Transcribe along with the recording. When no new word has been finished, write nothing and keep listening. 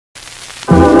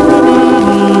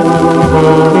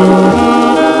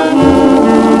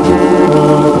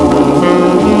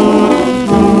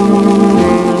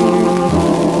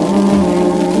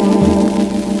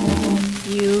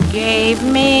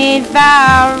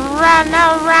run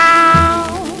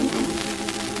around.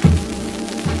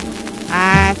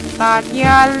 I thought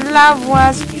your love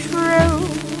was true.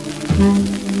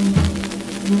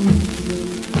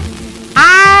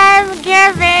 I've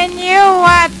given you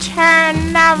a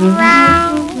turn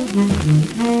around.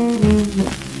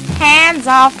 Hands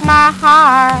off my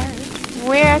heart,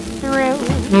 we're through.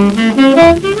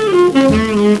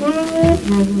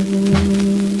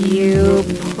 You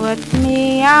put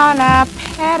me on a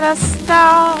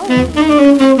pedestal,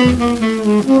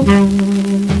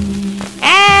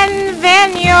 and then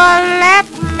you let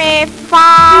me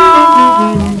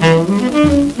fall.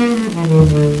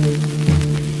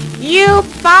 You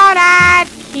thought I'd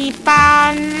keep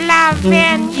on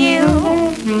loving you.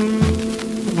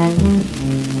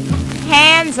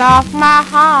 Hands off my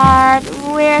heart,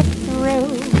 we're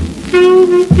through.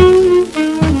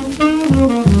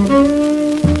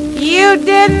 You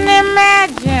didn't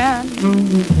imagine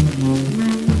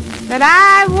that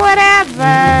I would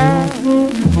ever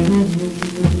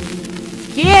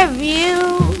give you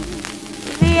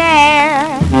the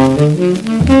air.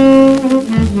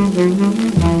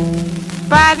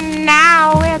 But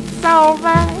now it's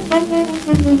over.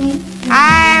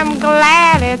 I'm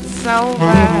glad it's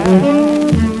over.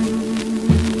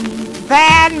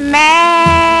 That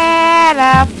mad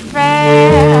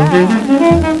affair.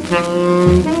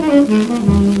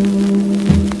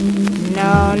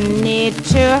 No need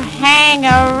to hang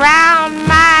around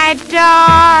my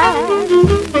door,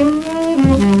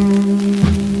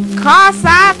 'cause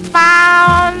I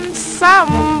found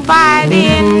somebody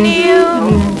new.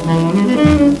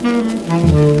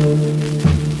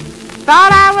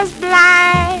 Thought I was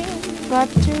blind, but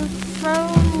too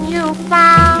soon you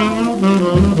found.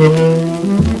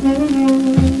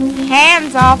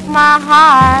 Hands off my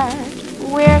heart,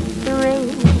 we're through.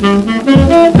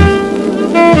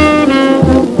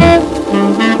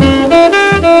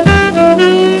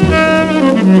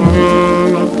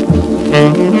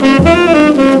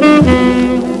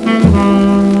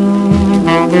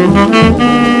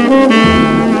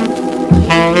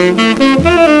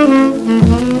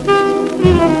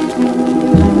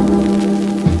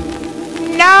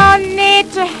 No need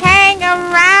to hang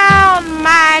around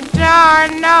my door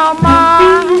no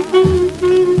more,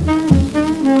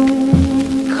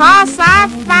 'cause I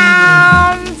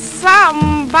found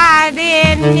somebody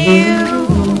new.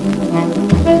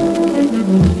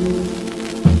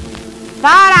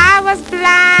 Thought I was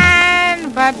blind,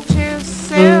 but too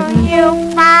soon you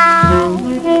found.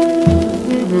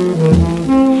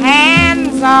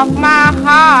 Hands off my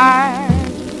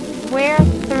heart, we're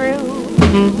through.